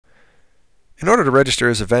In order to register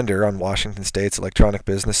as a vendor on Washington State's Electronic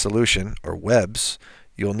Business Solution, or WEBS,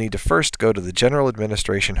 you will need to first go to the General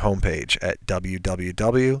Administration homepage at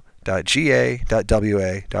www.ga.wa.gov.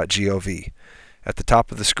 At the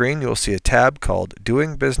top of the screen, you will see a tab called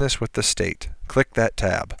Doing Business with the State. Click that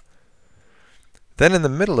tab. Then in the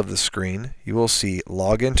middle of the screen, you will see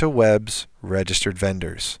Login to WEBS Registered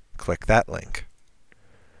Vendors. Click that link.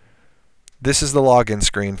 This is the login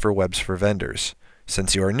screen for WEBS for Vendors.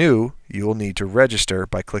 Since you are new, you will need to register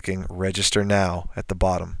by clicking Register Now at the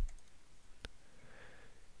bottom.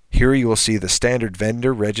 Here you will see the standard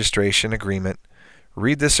vendor registration agreement.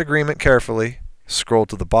 Read this agreement carefully, scroll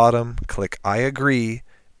to the bottom, click I agree,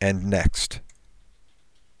 and Next.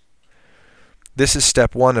 This is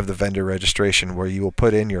step 1 of the vendor registration, where you will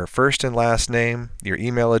put in your first and last name, your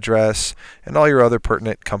email address, and all your other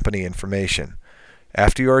pertinent company information.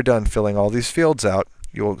 After you are done filling all these fields out,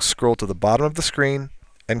 you will scroll to the bottom of the screen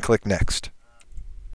and click Next.